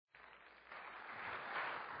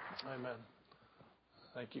Amen.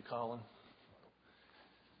 Thank you, Colin.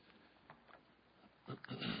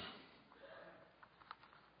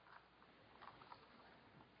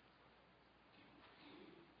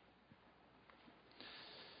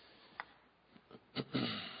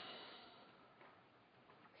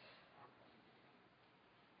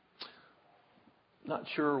 Not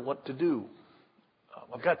sure what to do.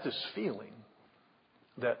 I've got this feeling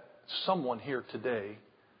that someone here today,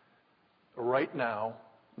 right now,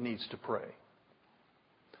 needs to pray.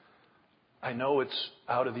 I know it's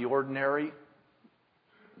out of the ordinary.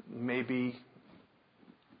 Maybe,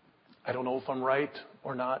 I don't know if I'm right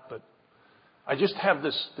or not, but I just have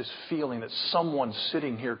this feeling that someone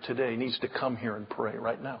sitting here today needs to come here and pray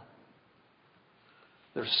right now.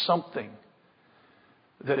 There's something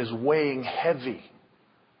that is weighing heavy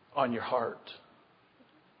on your heart,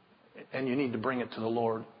 and you need to bring it to the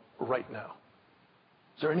Lord right now.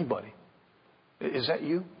 Is there anybody? Is that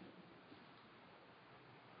you?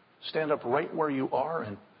 Stand up right where you are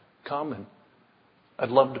and come, and I'd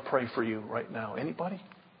love to pray for you right now. Anybody?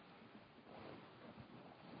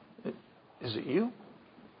 Is it you?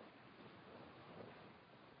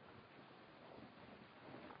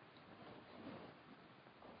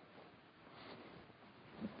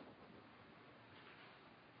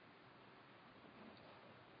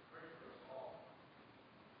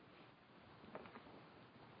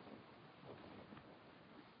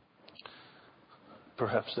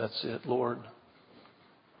 Perhaps that's it, Lord.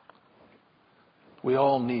 We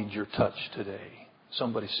all need your touch today.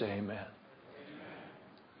 Somebody say amen. Amen.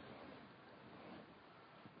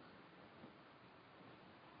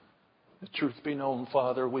 The truth be known,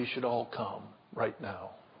 Father, we should all come right now.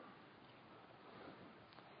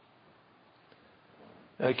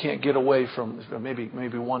 I can't get away from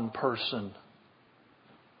maybe one person.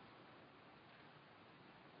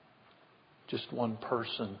 Just one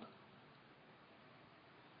person.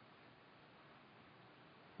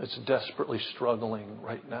 That's desperately struggling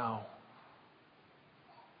right now.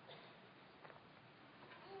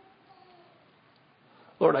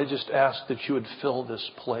 Lord, I just ask that you would fill this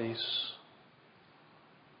place.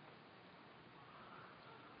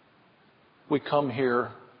 We come here,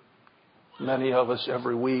 many of us,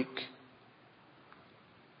 every week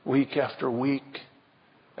after week,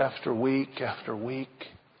 after week after week.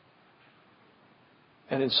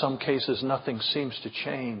 And in some cases, nothing seems to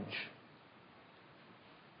change.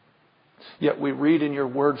 Yet we read in your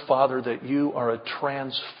word, Father, that you are a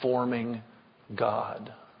transforming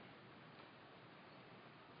God.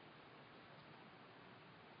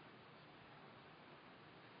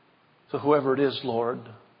 So whoever it is, Lord,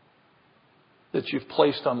 that you've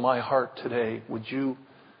placed on my heart today, would you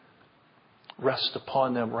rest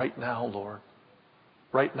upon them right now, Lord?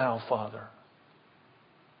 Right now, Father.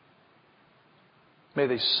 May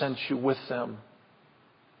they sense you with them.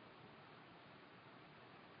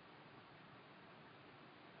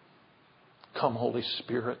 Come, Holy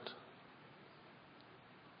Spirit.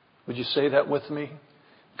 Would you say that with me?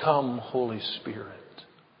 Come, Holy Spirit.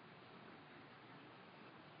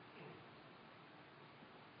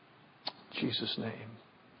 In Jesus' name.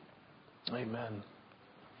 Amen.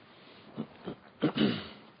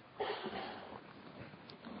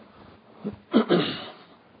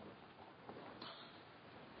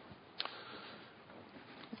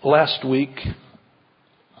 Last week,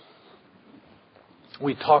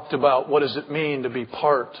 we talked about what does it mean to be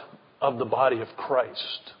part of the body of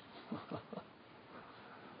Christ.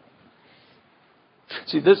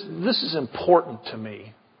 See, this is important to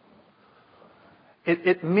me.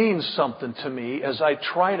 It means something to me as I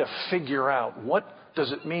try to figure out what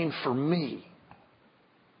does it mean for me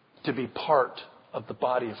to be part of the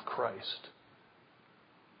body of Christ.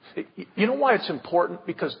 You know why it's important?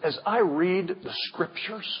 Because as I read the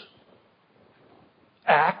Scriptures,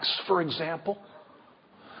 Acts, for example,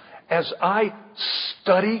 as I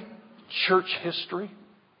study church history,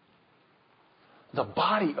 the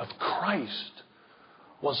body of Christ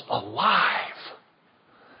was alive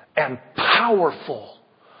and powerful,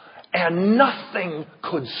 and nothing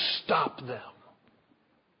could stop them.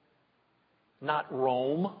 Not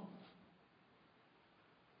Rome.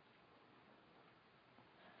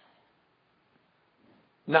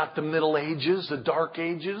 Not the Middle Ages, the Dark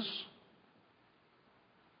Ages.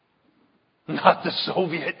 Not the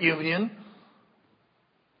Soviet Union.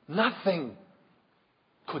 Nothing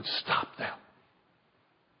could stop them.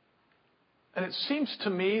 And it seems to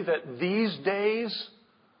me that these days,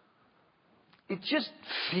 it just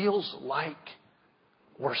feels like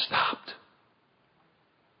we're stopped.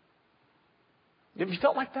 Have you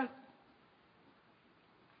felt like that?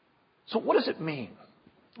 So what does it mean?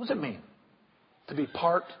 What does it mean to be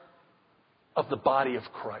part of the body of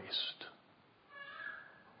Christ?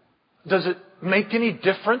 Does it make any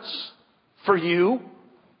difference for you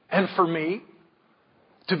and for me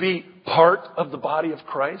to be part of the body of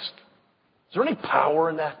Christ? Is there any power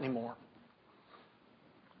in that anymore?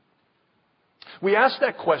 We asked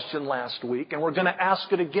that question last week, and we're going to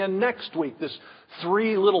ask it again next week. This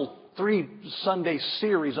three Sunday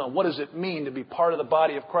series on what does it mean to be part of the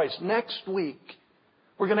body of Christ. Next week,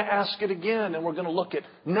 we're going to ask it again, and we're going to look at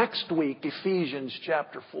next week, Ephesians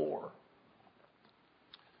chapter 4.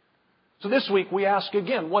 So this week we ask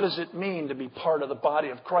again, what does it mean to be part of the body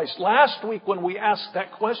of Christ? Last week when we asked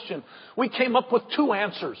that question, we came up with two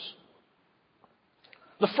answers.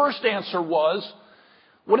 The first answer was,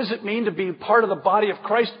 what does it mean to be part of the body of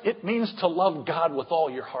Christ? It means to love God with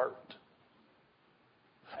all your heart.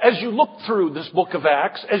 As you look through this book of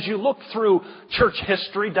Acts, as you look through church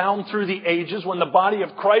history down through the ages when the body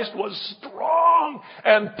of Christ was strong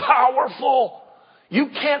and powerful, you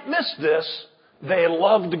can't miss this. They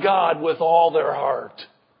loved God with all their heart.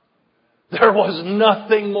 There was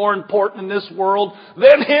nothing more important in this world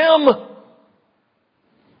than Him.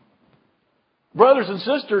 Brothers and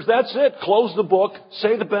sisters, that's it. Close the book,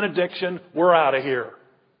 say the benediction, we're out of here.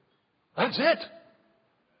 That's it.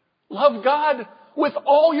 Love God with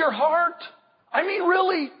all your heart. I mean,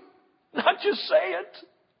 really. Not just say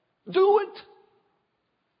it. Do it.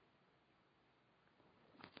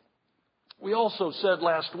 We also said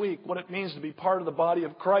last week what it means to be part of the body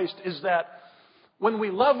of Christ is that when we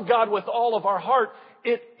love God with all of our heart,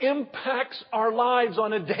 it impacts our lives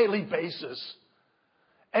on a daily basis.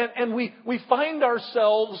 And we find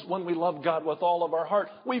ourselves, when we love God with all of our heart,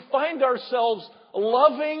 we find ourselves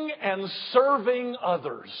loving and serving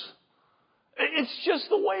others. It's just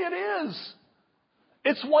the way it is.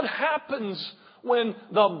 It's what happens when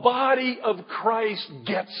the body of Christ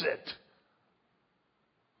gets it.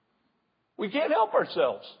 We can't help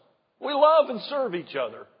ourselves. We love and serve each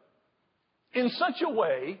other in such a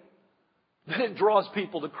way that it draws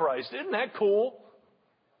people to Christ. Isn't that cool?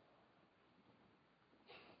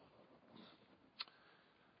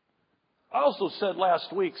 I also said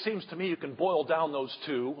last week, seems to me you can boil down those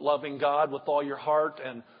two, loving God with all your heart,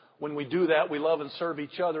 and when we do that, we love and serve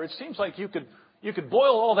each other. It seems like you could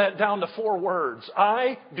boil all that down to 4 words.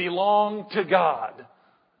 I belong to God.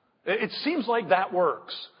 It seems like that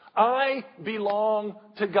works. I belong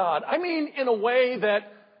to God. I mean, in a way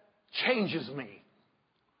that changes me.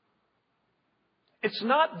 It's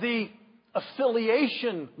not the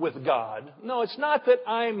affiliation with God. No, it's not that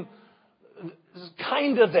I'm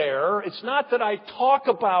kind of there. It's not that I talk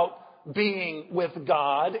about being with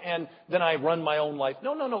God and then I run my own life.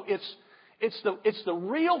 No. It's the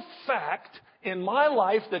real fact in my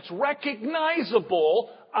life that's recognizable.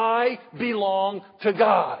 I belong to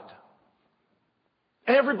God.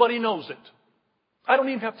 And everybody knows it. I don't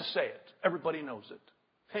even have to say it. Everybody knows it.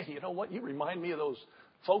 Hey, you know what? You remind me of those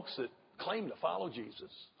folks that claim to follow Jesus.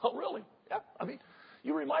 Oh, really? Yeah. I mean,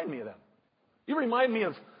 you remind me of them. You remind me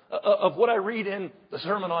of what I read in the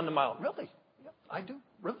Sermon on the Mount. Really? Yeah, I do.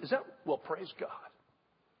 Really? Is that? Well, praise God.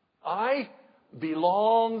 I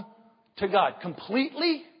belong to God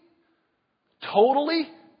completely, totally,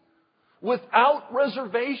 without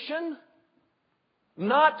reservation,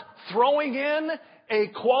 not throwing in a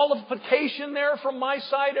qualification there from my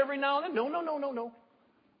side every now and then. No.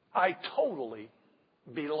 I totally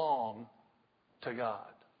belong to God.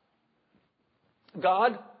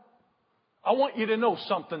 God, I want you to know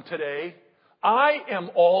something today. I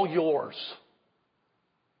am all yours.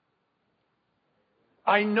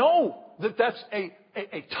 I know that that's a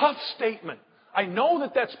tough statement. I know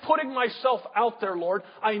that that's putting myself out there, Lord.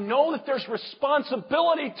 I know that there's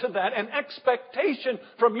responsibility to that and expectation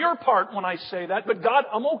from your part when I say that. But God,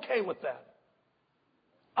 I'm okay with that.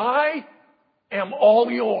 I am all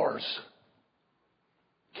yours.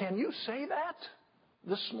 Can you say that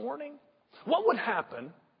this morning? What would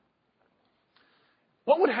happen?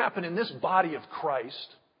 What would happen in this body of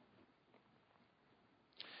Christ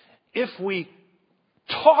if we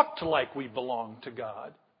talked like we belong to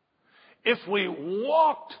God, if we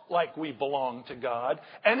walked like we belong to God,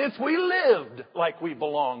 and if we lived like we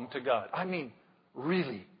belong to God? I mean,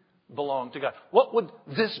 really belong to God. What would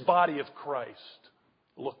this body of Christ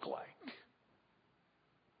look like?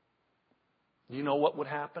 Do you know what would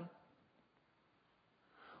happen?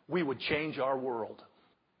 We would change our world.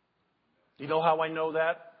 You know how I know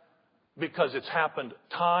that? Because it's happened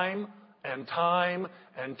time and time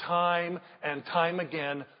and time and time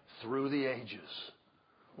again through the ages.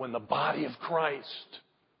 When the body of Christ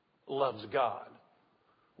loves God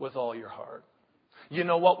with all your heart. You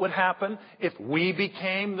know what would happen if we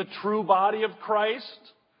became the true body of Christ?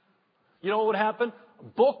 You know what would happen?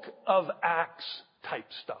 Book of Acts type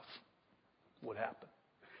stuff would happen.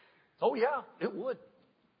 Oh yeah, it would.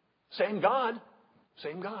 Same God.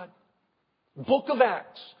 Same God. Book of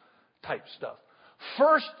Acts type stuff.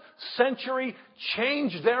 First century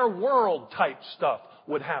change their world type stuff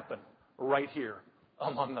would happen right here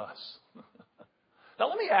among us. Now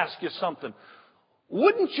let me ask you something.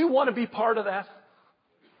 Wouldn't you want to be part of that?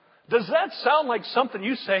 Does that sound like something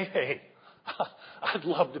you say, hey, I'd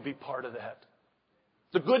love to be part of that?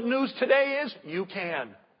 The good news today is you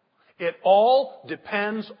can. It all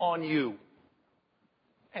depends on you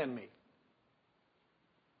and me.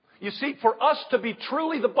 You see, for us to be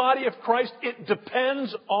truly the body of Christ, it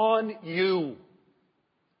depends on you.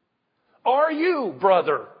 Are you,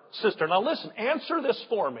 brother, sister? Now listen, answer this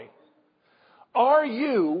for me. Are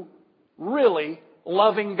you really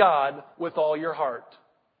loving God with all your heart?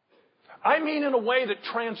 I mean in a way that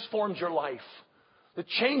transforms your life, that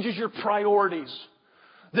changes your priorities,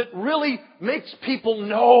 that really makes people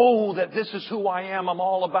know that this is who I am. I'm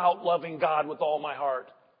all about loving God with all my heart.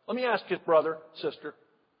 Let me ask you, brother, sister,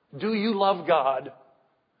 do you love God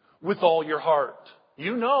with all your heart?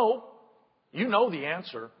 You know the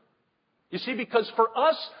answer. You see, because for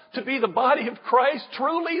us to be the body of Christ,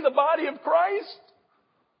 truly the body of Christ,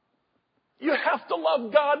 you have to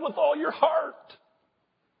love God with all your heart.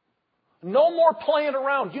 No more playing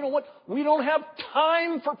around. You know what? We don't have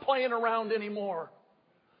time for playing around anymore.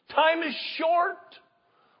 Time is short.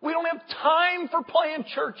 We don't have time for playing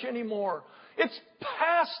church anymore. It's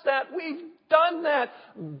past that. We've done that.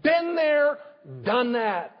 Been there, done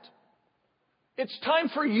that. It's time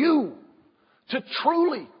for you to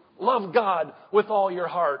truly love God with all your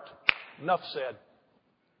heart. Enough said.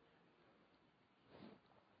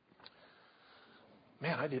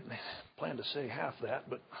 Man, I didn't plan to say half that,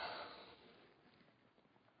 but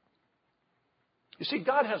you see,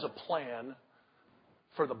 God has a plan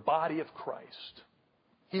for the body of Christ.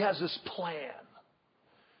 He has this plan.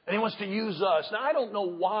 And He wants to use us. Now, I don't know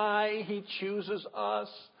why He chooses us.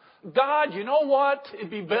 God, you know what? It'd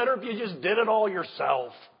be better if you just did it all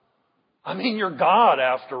yourself. I mean, you're God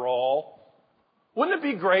after all. Wouldn't it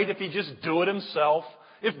be great if He just do it Himself?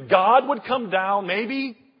 If God would come down,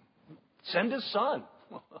 maybe send His Son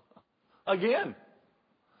again.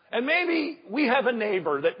 And maybe we have a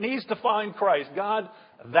neighbor that needs to find Christ. God,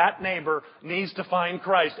 that neighbor needs to find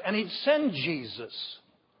Christ. And He'd send Jesus.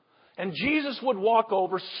 And Jesus would walk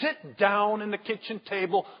over, sit down in the kitchen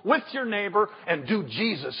table with your neighbor and do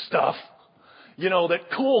Jesus stuff. You know,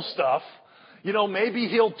 that cool stuff. You know, maybe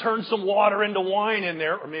He'll turn some water into wine in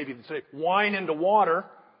there. Or maybe say wine into water.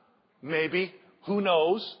 Maybe. Who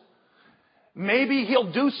knows? Maybe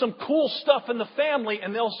He'll do some cool stuff in the family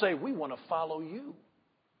and they'll say, we want to follow you.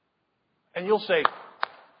 And you'll say,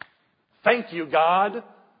 thank you, God,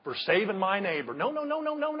 for saving my neighbor. No.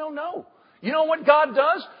 You know what God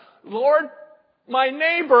does? Lord, my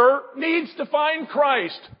neighbor needs to find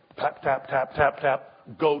Christ. Tap, tap, tap, tap, tap.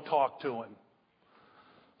 Go talk to him.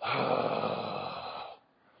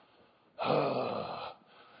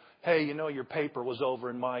 Hey, you know, your paper was over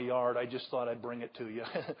in my yard. I just thought I'd bring it to you.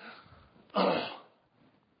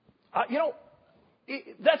 You know,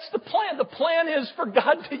 that's the plan. The plan is for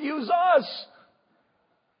God to use us.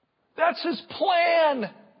 That's His plan.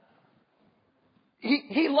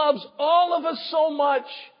 He loves all of us so much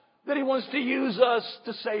that He wants to use us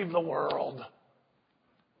to save the world.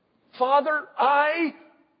 Father, I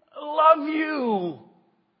love you.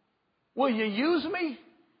 Will you use me?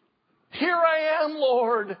 Here I am,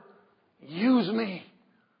 Lord. Use me.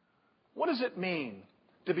 What does it mean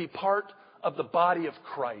to be part of the body of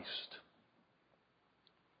Christ?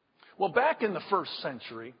 Well, back in the first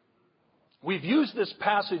century, we've used this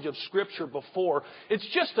passage of Scripture before. It's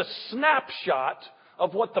just a snapshot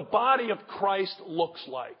of what the body of Christ looks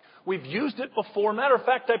like. We've used it before. Matter of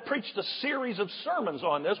fact, I preached a series of sermons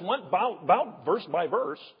on this, went about verse by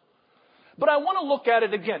verse. But I want to look at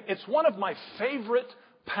it again. It's one of my favorite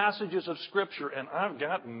passages of Scripture, and I've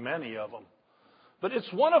got many of them. But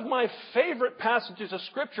it's one of my favorite passages of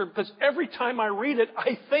Scripture because every time I read it,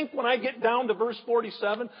 I think when I get down to verse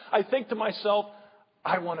 47, I think to myself,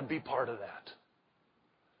 I want to be part of that.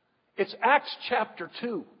 It's Acts chapter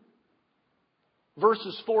 2,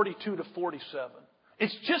 verses 42 to 47.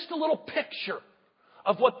 It's just a little picture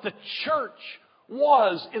of what the church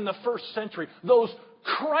was in the first century. Those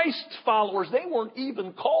Christ followers, they weren't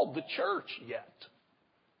even called the church yet.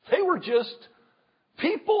 They were just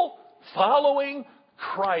people following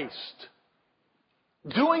Christ.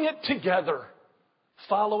 Doing it together.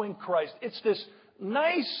 Following Christ. It's this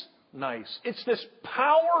nice. It's this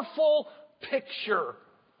powerful picture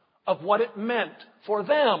of what it meant for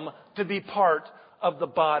them to be part of the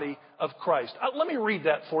body of Christ. Let me read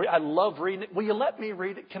that for you. I love reading it. Will you let me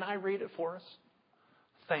read it? Can I read it for us?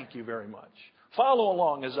 Thank you very much. Follow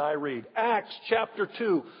along as I read. Acts chapter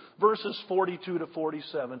 2, verses 42 to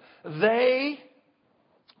 47.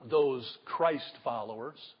 Those Christ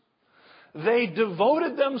followers, they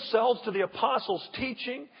devoted themselves to the apostles'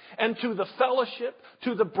 teaching and to the fellowship,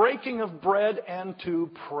 to the breaking of bread and to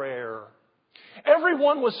prayer.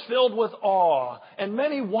 Everyone was filled with awe, and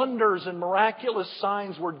many wonders and miraculous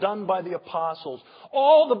signs were done by the apostles.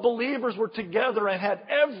 All the believers were together and had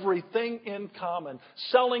everything in common.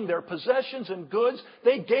 Selling their possessions and goods,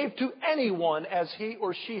 they gave to anyone as he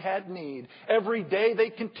or she had need. Every day they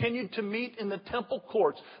continued to meet in the temple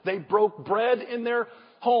courts. They broke bread in their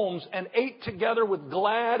homes and ate together with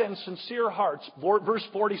glad and sincere hearts. Verse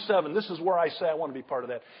 47, this is where I say I want to be part of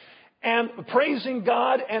that. And praising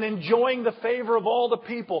God and enjoying the favor of all the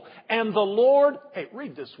people. And the Lord, hey,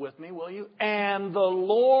 read this with me, will you? And the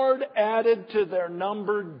Lord added to their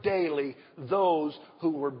number daily those who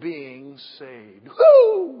were being saved.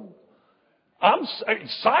 Woo!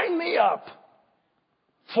 Sign me up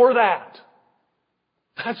for that.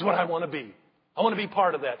 That's what I want to be. I want to be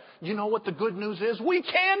part of that. You know what the good news is? We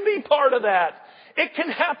can be part of that. It can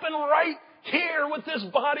happen right here with this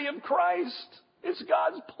body of Christ. It's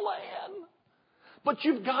God's plan. But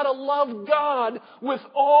you've got to love God with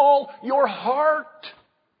all your heart.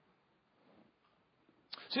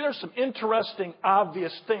 See, there's some interesting,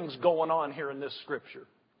 obvious things going on here in this scripture.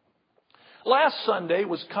 Last Sunday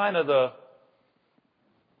was kind of the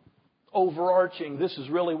overarching, this is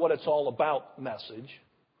really what it's all about message.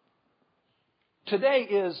 Today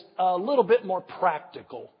is a little bit more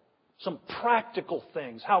practical. Some practical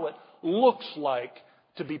things, how it looks like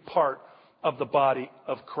to be part of the body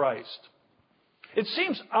of Christ. It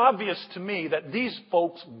seems obvious to me that these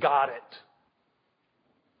folks got it.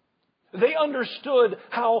 They understood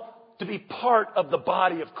how to be part of the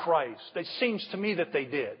body of Christ. It seems to me that they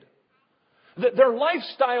did. Their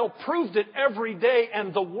lifestyle proved it every day,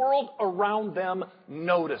 and the world around them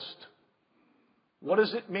noticed. What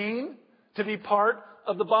does it mean to be part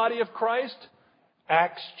of the body of Christ?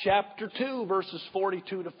 Acts chapter 2, verses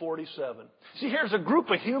 42 to 47. See, here's a group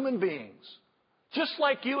of human beings, just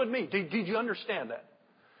like you and me. Did you understand that?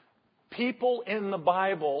 People in the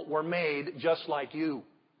Bible were made just like you.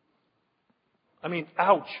 I mean,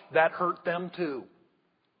 ouch, that hurt them too.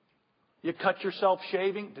 You cut yourself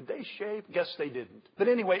shaving. Did they shave? Guess they didn't. But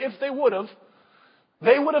anyway, if they would have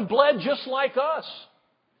bled just like us.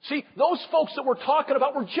 See, those folks that we're talking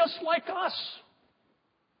about were just like us.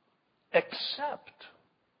 Except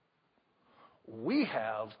we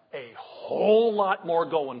have a whole lot more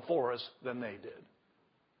going for us than they did.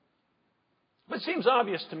 But it seems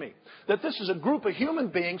obvious to me that this is a group of human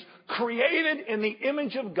beings created in the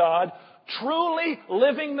image of God, truly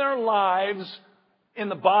living their lives in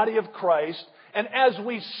the body of Christ. And as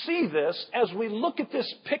we see this, as we look at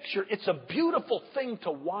this picture, it's a beautiful thing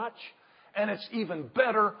to watch, and it's even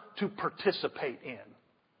better to participate in.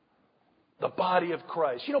 The body of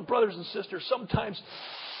Christ. You know, brothers and sisters, sometimes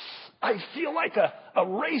I feel like a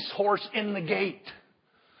racehorse in the gate.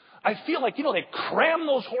 I feel like, they cram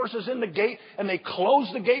those horses in the gate and they close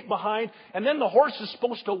the gate behind, and then the horse is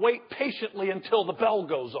supposed to wait patiently until the bell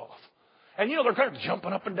goes off. And they're kind of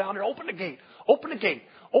jumping up and down there. Open the gate. Open the gate.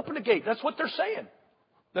 Open the gate. That's what they're saying.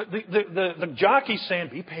 The jockey's saying,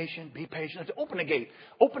 be patient, be patient. Open the gate.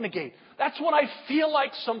 Open the gate. That's what I feel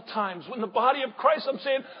like sometimes when the body of Christ, I'm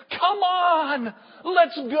saying, come on,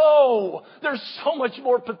 let's go. There's so much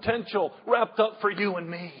more potential wrapped up for you and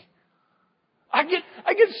me. I get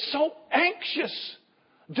so anxious.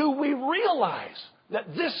 Do we realize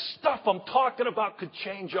that this stuff I'm talking about could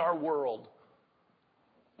change our world?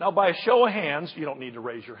 Now, by a show of hands, you don't need to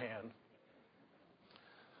raise your hand.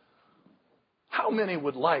 How many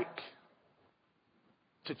would like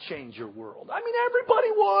to change your world? I mean, everybody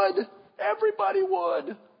would. Everybody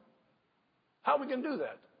would. How are we going to do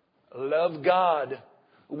that? Love God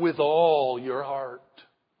with all your heart.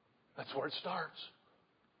 That's where it starts.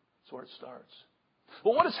 That's where it starts.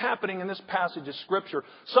 Well, what is happening in this passage of Scripture?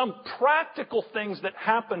 Some practical things that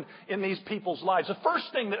happened in these people's lives. The first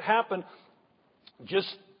thing that happened,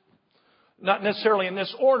 just not necessarily in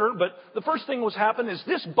this order, but the first thing was happened is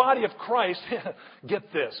this body of Christ,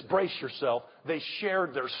 get this, brace yourself, they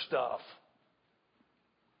shared their stuff.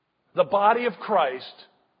 The body of Christ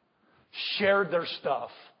shared their stuff.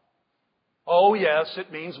 Oh yes,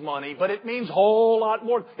 it means money, but it means a whole lot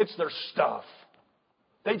more. It's their stuff.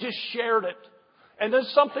 They just shared it. And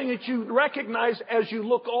there's something that you recognize as you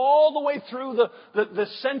look all the way through the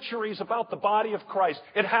centuries about the body of Christ.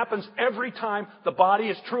 It happens every time the body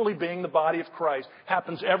is truly being the body of Christ.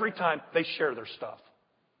 Happens every time they share their stuff.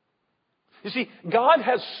 You see, God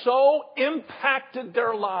has so impacted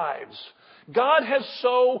their lives. God has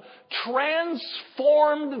so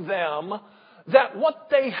transformed them that what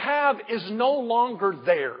they have is no longer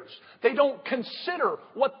theirs. They don't consider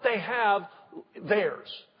what they have theirs.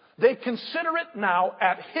 They consider it now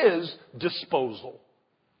at His disposal.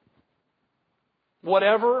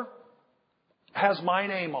 Whatever has my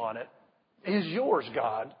name on it is yours,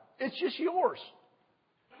 God. It's just yours.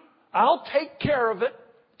 I'll take care of it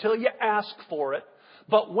till you ask for it.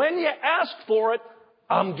 But when you ask for it,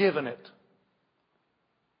 I'm giving it.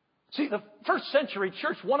 See, the first century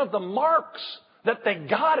church, one of the marks that they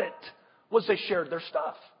got it was they shared their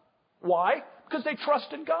stuff. Why? Because they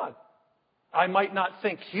trusted God. I might not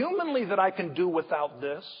think humanly that I can do without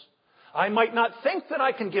this. I might not think that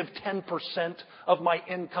I can give 10% of my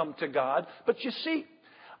income to God. But you see,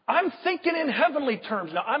 I'm thinking in heavenly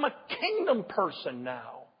terms now. I'm a kingdom person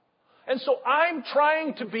now. And so I'm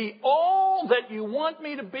trying to be all that you want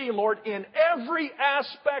me to be, Lord, in every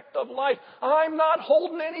aspect of life. I'm not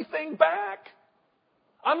holding anything back.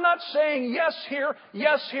 I'm not saying yes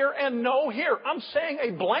here, and no here. I'm saying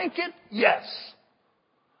a blanket yes.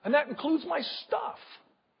 And that includes my stuff.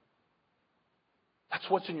 That's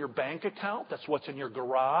what's in your bank account. That's what's in your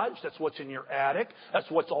garage. That's what's in your attic. That's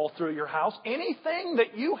what's all through your house. Anything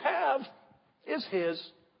that you have is His.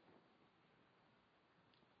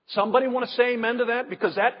 Somebody want to say amen to that?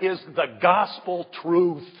 Because that is the gospel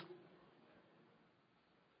truth.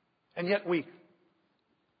 And yet we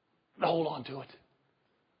hold on to it.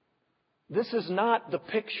 This is not the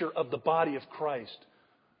picture of the body of Christ.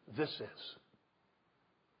 This is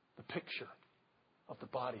the picture of the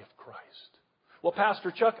body of Christ. Well,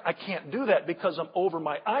 Pastor Chuck, I can't do that because I'm over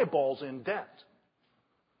my eyeballs in debt.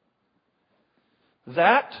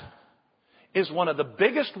 That is one of the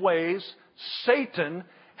biggest ways Satan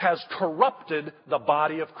has corrupted the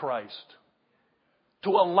body of Christ. To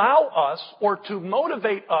allow us or to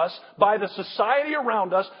motivate us by the society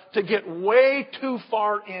around us to get way too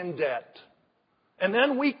far in debt. And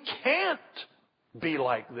then we can't be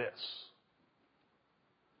like this.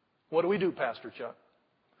 What do we do, Pastor Chuck?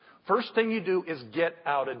 First thing you do is get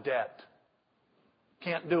out of debt.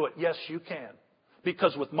 Can't do it. Yes, you can.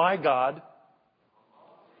 Because with my God...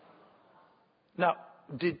 Now,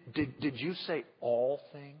 did you say all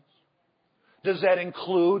things? Does that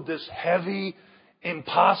include this heavy,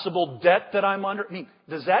 impossible debt that I'm under? I mean,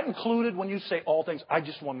 does that include it when you say all things? I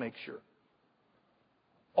just want to make sure.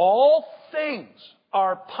 All things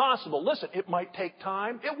are possible. Listen, it might take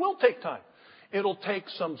time. It will take time. It'll take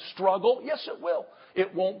some struggle. Yes, it will.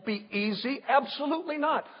 It won't be easy. Absolutely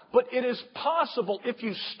not. But it is possible if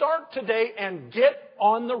you start today and get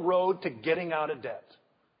on the road to getting out of debt.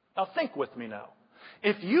 Now think with me now.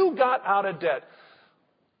 If you got out of debt,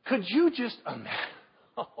 could you just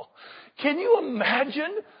imagine? Can you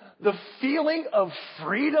imagine the feeling of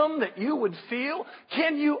freedom that you would feel?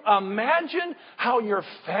 Can you imagine how your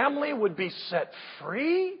family would be set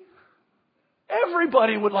free?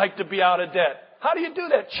 Everybody would like to be out of debt. How do you do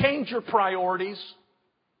that? Change your priorities.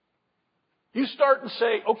 You start and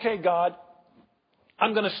say, okay, God,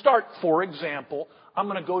 I'm going to start, for example, I'm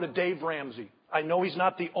going to go to Dave Ramsey. I know he's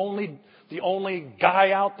not the only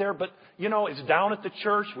guy out there, but, you know, it's down at the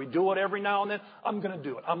church. We do it every now and then. I'm going to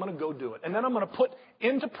do it. I'm going to go do it. And then I'm going to put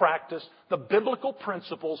into practice the biblical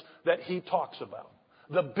principles that he talks about.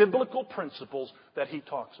 The biblical principles that he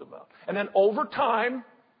talks about. And then over time,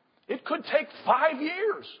 it could take 5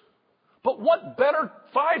 years. But what better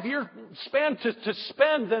 5-year span to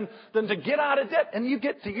spend than to get out of debt? And you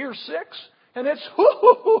get to year 6, and it's,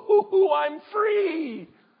 I'm free.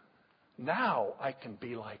 Now I can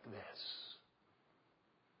be like this.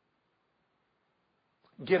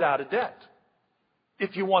 Get out of debt.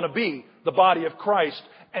 If you want to be the body of Christ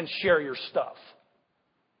and share your stuff.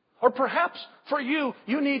 Or perhaps for you,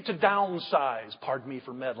 you need to downsize. Pardon me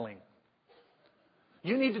for meddling.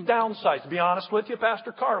 You need to downsize. To be honest with you,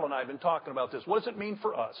 Pastor Carl and I have been talking about this. What does it mean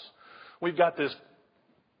for us? We've got this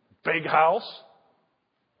big house,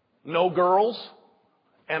 no girls,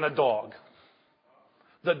 and a dog.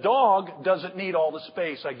 The dog doesn't need all the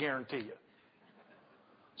space, I guarantee you.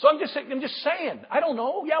 So I'm just saying, I don't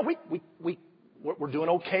know. Yeah, we're doing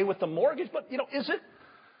okay with the mortgage, but you know,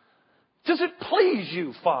 does it please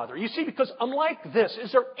you, Father? You see, because I'm like this.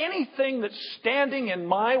 Is there anything that's standing in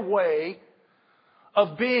my way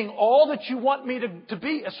of being all that you want me to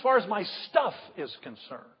be as far as my stuff is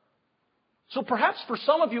concerned? So perhaps for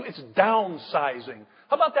some of you, it's downsizing.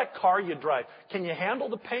 How about that car you drive? Can you handle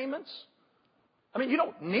the payments? I mean, you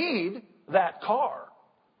don't need that car.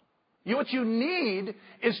 What you need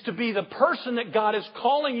is to be the person that God is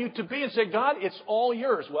calling you to be and say, God, it's all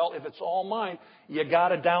yours. Well, if it's all mine, you got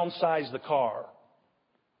to downsize the car.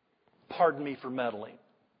 Pardon me for meddling.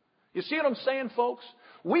 You see what I'm saying, folks?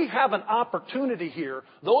 We have an opportunity here,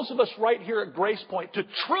 those of us right here at Grace Point, to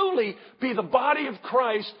truly be the body of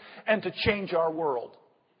Christ and to change our world.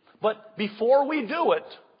 But before we do it,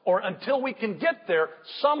 or until we can get there,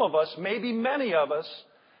 some of us, maybe many of us,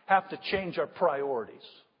 have to change our priorities.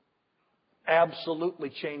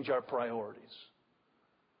 Absolutely change our priorities.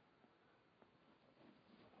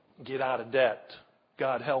 Get out of debt.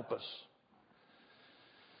 God help us.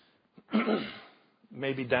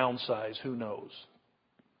 Maybe downsize, who knows?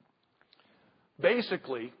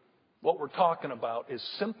 Basically, what we're talking about is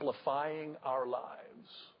simplifying our lives.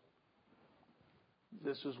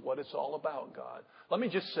 This is what it's all about, God. Let me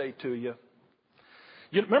just say to you,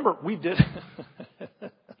 you remember we did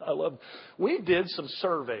we did some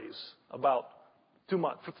surveys about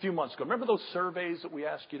a few months ago. Remember those surveys that we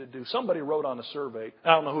asked you to do? Somebody wrote on the survey.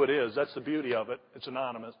 I don't know who it is. That's the beauty of it. It's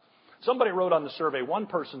anonymous. Somebody wrote on the survey. One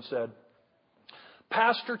person said,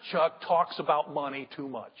 Pastor Chuck talks about money too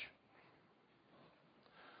much.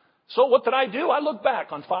 So what did I do? I looked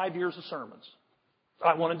back on 5 years of sermons.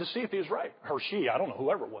 I wanted to see if he was right. Or she, I don't know,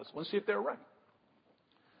 whoever it was. I wanted to see if they were right.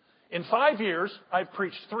 In 5 years, I've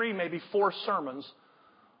preached 3, maybe 4 sermons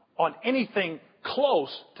on anything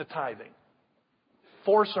close to tithing.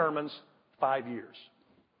 4 sermons, 5 years.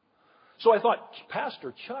 So I thought,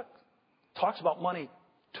 Pastor Chuck talks about money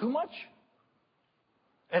too much?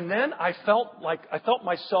 And then I felt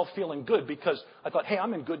myself feeling good because I thought, hey,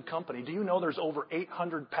 I'm in good company. Do you know there's over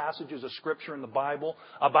 800 passages of Scripture in the Bible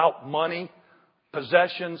about money,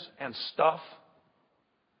 possessions, and stuff?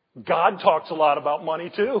 God talks a lot about money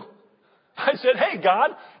too. I said, hey,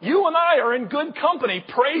 God, you and I are in good company.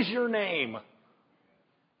 Praise your name.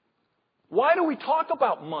 Why do we talk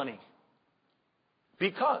about money?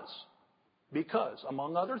 Because,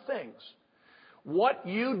 among other things, what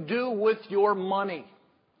you do with your money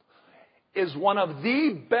is one of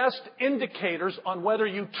the best indicators on whether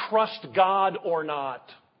you trust God or not.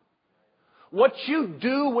 What you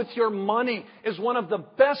do with your money is one of the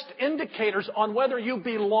best indicators on whether you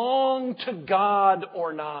belong to God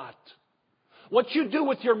or not. What you do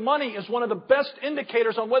with your money is one of the best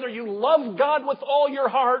indicators on whether you love God with all your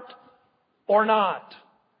heart or not.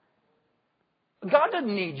 God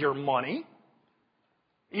doesn't need your money.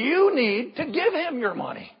 You need to give Him your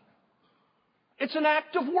money. It's an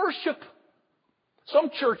act of worship.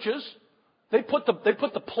 Some churches, they put the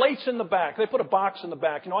plates in the back. They put a box in the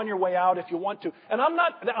back, on your way out if you want to. And I'm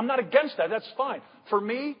not against that. That's fine. For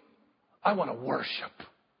me, I want to worship.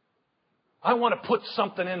 I want to put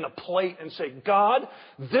something in the plate and say, God,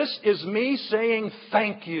 this is me saying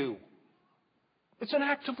thank you. It's an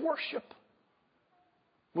act of worship.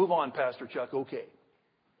 Move on, Pastor Chuck. Okay.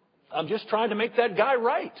 I'm just trying to make that guy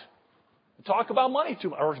right. Talk about money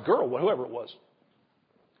too much, or girl, whoever it was.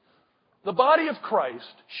 The body of Christ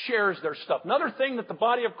shares their stuff. Another thing that the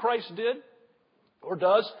body of Christ did, or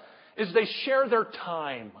does, is they share their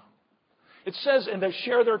time. It says, and they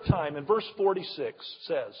share their time. In verse 46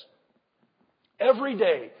 says, every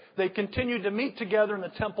day they continued to meet together in the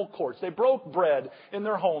temple courts. They broke bread in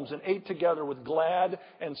their homes and ate together with glad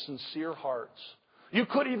and sincere hearts. You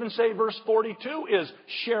could even say verse 42 is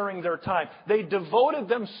sharing their time. They devoted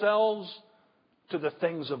themselves to the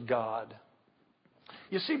things of God.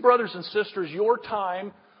 You see, brothers and sisters, your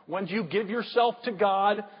time, when you give yourself to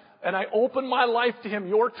God and I open my life to Him,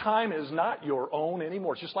 your time is not your own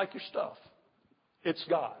anymore. It's just like your stuff. It's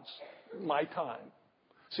God's. My time.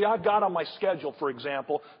 See, I've got on my schedule, for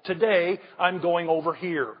example, today I'm going over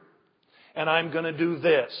here and I'm going to do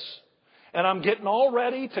this. And I'm getting all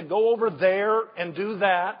ready to go over there and do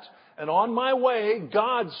that. And on my way,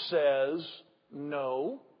 God says,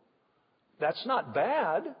 no, that's not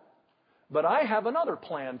bad. But I have another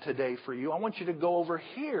plan today for you. I want you to go over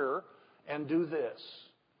here and do this.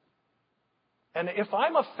 And if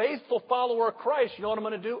I'm a faithful follower of Christ, you know what I'm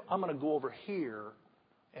going to do? I'm going to go over here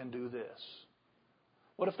and do this.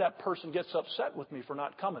 What if that person gets upset with me for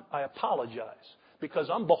not coming? I apologize because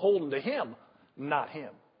I'm beholden to Him, not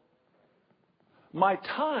him. My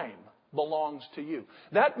time belongs to you.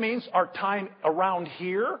 That means our time around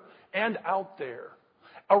here and out there.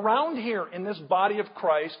 Around here in this body of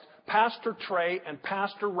Christ, Pastor Trey and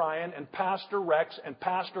Pastor Ryan and Pastor Rex and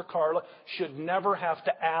Pastor Carla should never have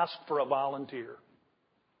to ask for a volunteer.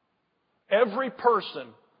 Every person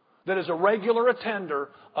that is a regular attender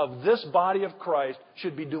of this body of Christ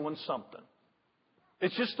should be doing something.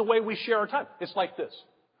 It's just the way we share our time. It's like this.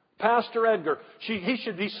 Pastor Edgar, he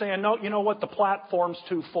should be saying, no, you know what, the platform's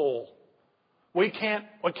too full. We can't,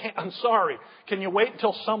 I'm sorry. Can you wait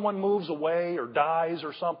until someone moves away or dies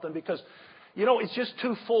or something? Because, it's just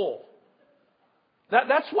too full.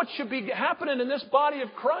 That's what should be happening in this body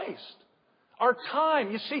of Christ. Our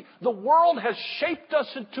time, you see, the world has shaped us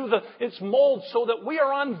into its mold so that we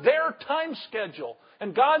are on their time schedule.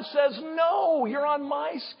 And God says, no, you're on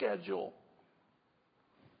my schedule.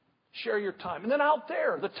 Share your time. And then out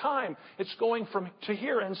there, the time, it's going from to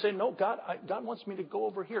here and saying, no, God wants me to go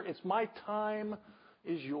over here. It's my time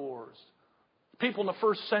is yours. People in the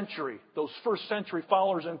first century, those first century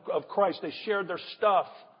followers of Christ, they shared their stuff.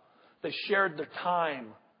 They shared their time.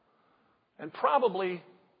 And probably,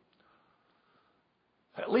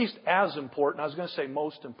 at least as important, I was going to say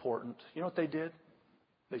most important, you know what they did?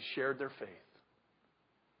 They shared their faith.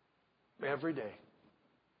 Every day.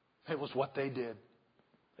 It was what they did.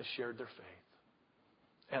 They shared their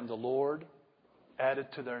faith. And the Lord added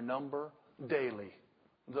to their number daily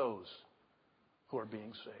those who are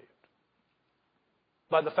being saved.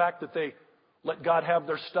 By the fact that they let God have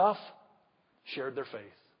their stuff, shared their faith.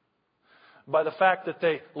 By the fact that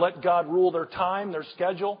they let God rule their time, their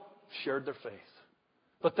schedule, shared their faith.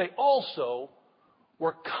 But they also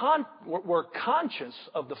were conscious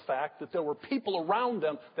of the fact that there were people around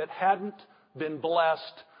them that hadn't been blessed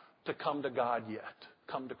to come to God yet,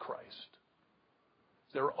 come to Christ.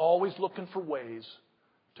 They're always looking for ways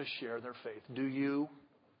to share their faith. Do you?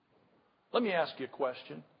 Let me ask you a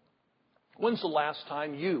question. When's the last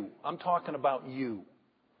time I'm talking about you.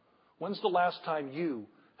 When's the last time you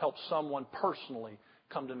helped someone personally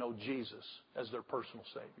come to know Jesus as their personal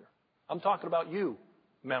Savior? I'm talking about you,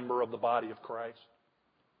 member of the body of Christ.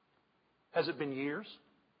 Has it been years?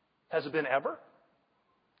 Has it been ever?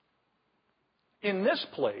 In this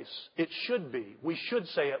place, it should be, we should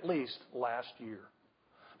say at least last year.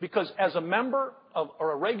 Because as a member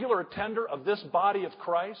or a regular attender of this body of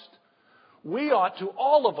Christ, we ought to,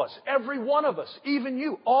 all of us, every one of us, even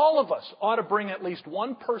you, all of us ought to bring at least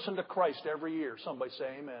one person to Christ every year. Somebody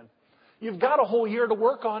say amen. You've got a whole year to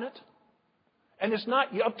work on it. And it's not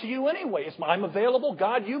up to you anyway. I'm available.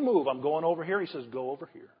 God, you move. I'm going over here. He says, go over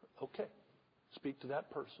here. Okay. Speak to that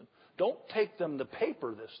person. Don't take them the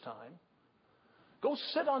paper this time. Go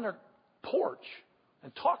sit on their porch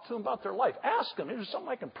and talk to them about their life. Ask them, is there something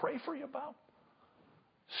I can pray for you about?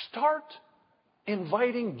 Start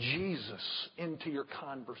inviting Jesus into your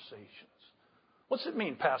conversations. What's it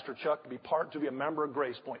mean, Pastor Chuck, to be a member of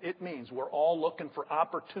Grace Point? It means we're all looking for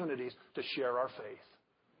opportunities to share our faith.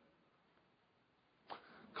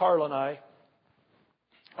 Carla and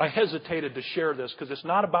I hesitated to share this because it's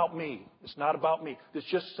not about me. It's not about me. It's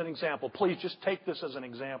just an example. Please just take this as an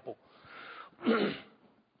example.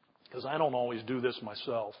 Because I don't always do this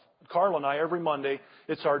myself. Carla and I, every Monday,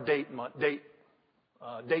 it's our date day,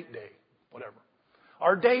 whatever.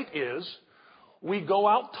 Our date is we go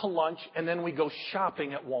out to lunch and then we go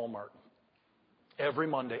shopping at Walmart. Every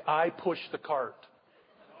Monday. I push the cart.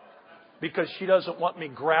 Because she doesn't want me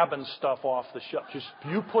grabbing stuff off the shelf. Just,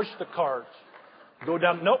 you push the cart. Go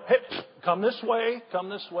down. Nope. Hey, come this way. Come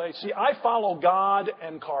this way. See, I follow God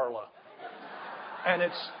and Carla. And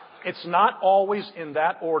it's not always in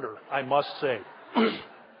that order, I must say.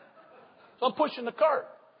 So I'm pushing the cart.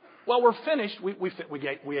 Well, we're finished.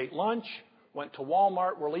 We ate lunch, went to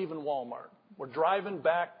Walmart. We're leaving Walmart. We're driving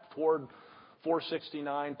back toward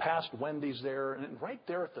 469, past Wendy's there. And right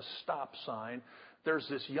there at the stop sign, there's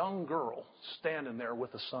this young girl standing there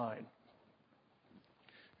with a sign.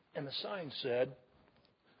 And the sign said,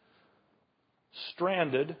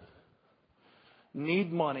 stranded,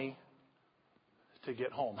 need money to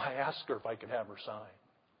get home. I asked her if I could have her sign.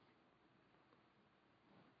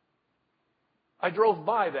 I drove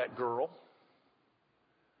by that girl,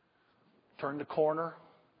 turned the corner,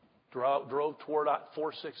 drove toward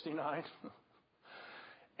 469.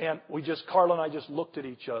 And Carla and I just looked at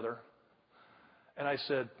each other. And I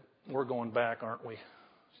said, we're going back, aren't we?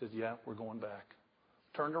 She said, yeah, we're going back.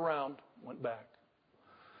 Turned around, went back.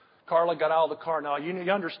 Carla got out of the car. Now, you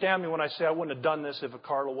understand me when I say I wouldn't have done this if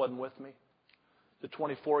Carla wasn't with me. The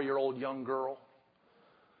 24-year-old young girl.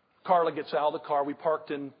 Carla gets out of the car. We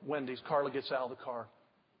parked in Wendy's. Carla gets out of the car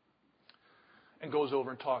and goes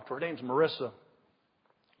over and talks to her. Her name's Marissa.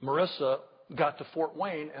 Marissa got to Fort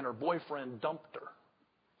Wayne and her boyfriend dumped her.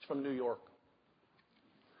 She's from New York.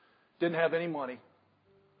 Didn't have any money.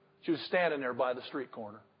 She was standing there by the street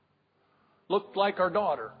corner. Looked like our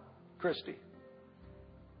daughter, Christy.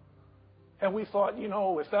 And we thought,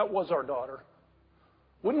 if that was our daughter,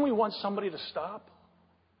 Wouldn't we want somebody to stop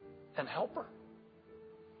and help her?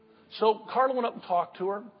 So Carla went up and talked to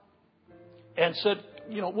her and said,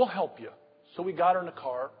 we'll help you. So we got her in the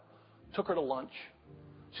car, took her to lunch.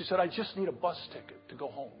 She said, I just need a bus ticket to go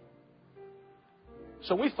home.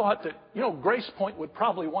 So we thought that, Grace Point would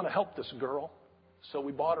probably want to help this girl. So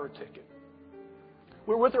we bought her a ticket.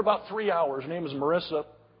 We were with her about 3 hours. Her name is Marissa.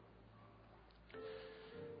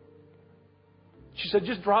 She said,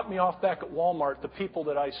 just drop me off back at Walmart. The people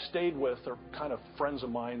that I stayed with are kind of friends of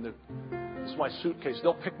mine. It's my suitcase.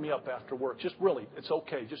 They'll pick me up after work. Just really, it's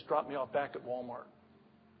okay. Just drop me off back at Walmart.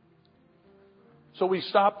 So we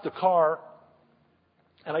stopped the car,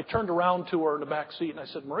 and I turned around to her in the back seat, and I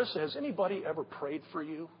said, Marissa, has anybody ever prayed for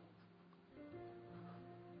you?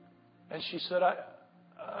 And she said,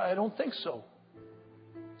 I don't think so.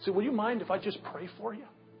 I said, will you mind if I just pray for you?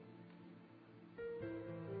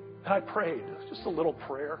 And I prayed, just a little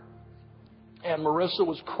prayer. And Marissa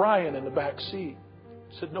was crying in the back seat.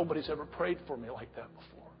 Said, nobody's ever prayed for me like that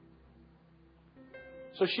before.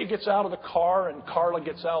 So she gets out of the car, and Carla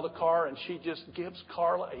gets out of the car, and she just gives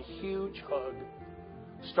Carla a huge hug.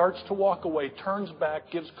 Starts to walk away, turns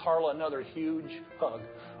back, gives Carla another huge hug.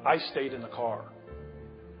 I stayed in the car.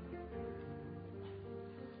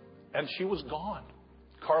 And she was gone.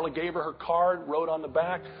 Carla gave her card, wrote on the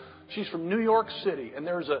back. She's from New York City, and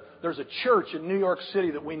there's a church in New York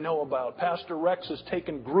City that we know about. Pastor Rex has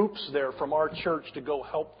taken groups there from our church to go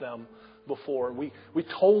help them before. We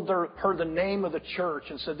told her the name of the church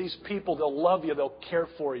and said, these people, they'll love you, they'll care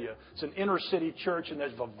for you. It's an inner city church, and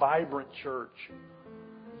there's a vibrant church.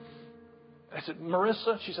 I said,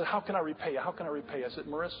 Marissa, she said, how can I repay you? How can I repay you? I said,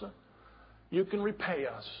 Marissa, you can repay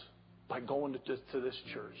us by going to this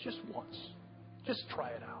church just once. Just try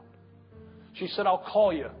it out. She said, I'll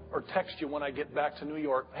call you or text you when I get back to New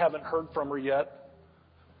York. I haven't heard from her yet.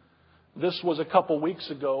 This was a couple weeks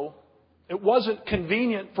ago. It wasn't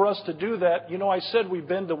convenient for us to do that. I said we've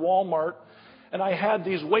been to Walmart, and I had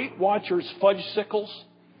these Weight Watchers fudge sickles.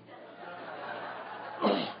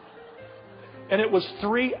 And it was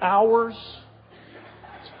 3 hours.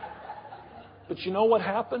 But you know what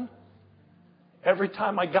happened? Every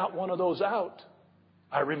time I got one of those out,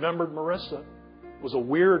 I remembered Marissa. It was a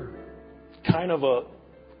weird kind of a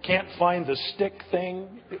can't find the stick thing.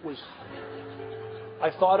 I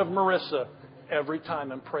thought of Marissa every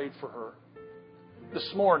time and prayed for her. This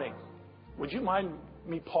morning, would you mind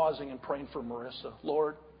me pausing and praying for Marissa?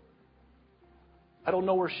 Lord, I don't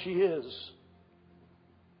know where she is.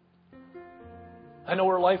 I know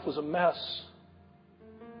her life was a mess.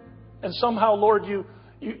 And somehow, Lord, you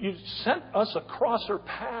sent us across her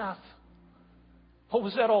path. What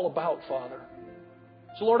was that all about, Father?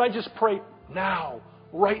 So, Lord, I just pray now,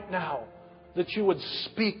 right now, that you would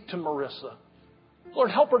speak to Marissa.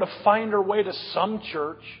 Lord, help her to find her way to some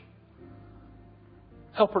church.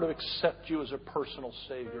 Help her to accept you as her personal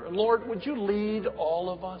Savior. And Lord, would you lead all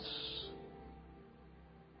of us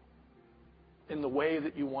in the way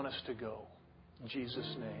that you want us to go? In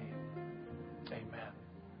Jesus' name, amen.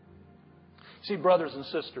 See, brothers and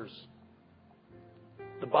sisters,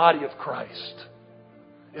 the body of Christ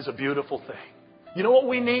is a beautiful thing. You know what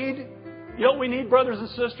we need? You know what we need, brothers and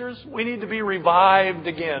sisters? We need to be revived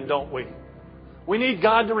again, don't we? We need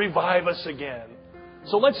God to revive us again.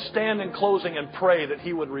 So let's stand in closing and pray that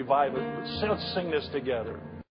He would revive us. Let's sing this together.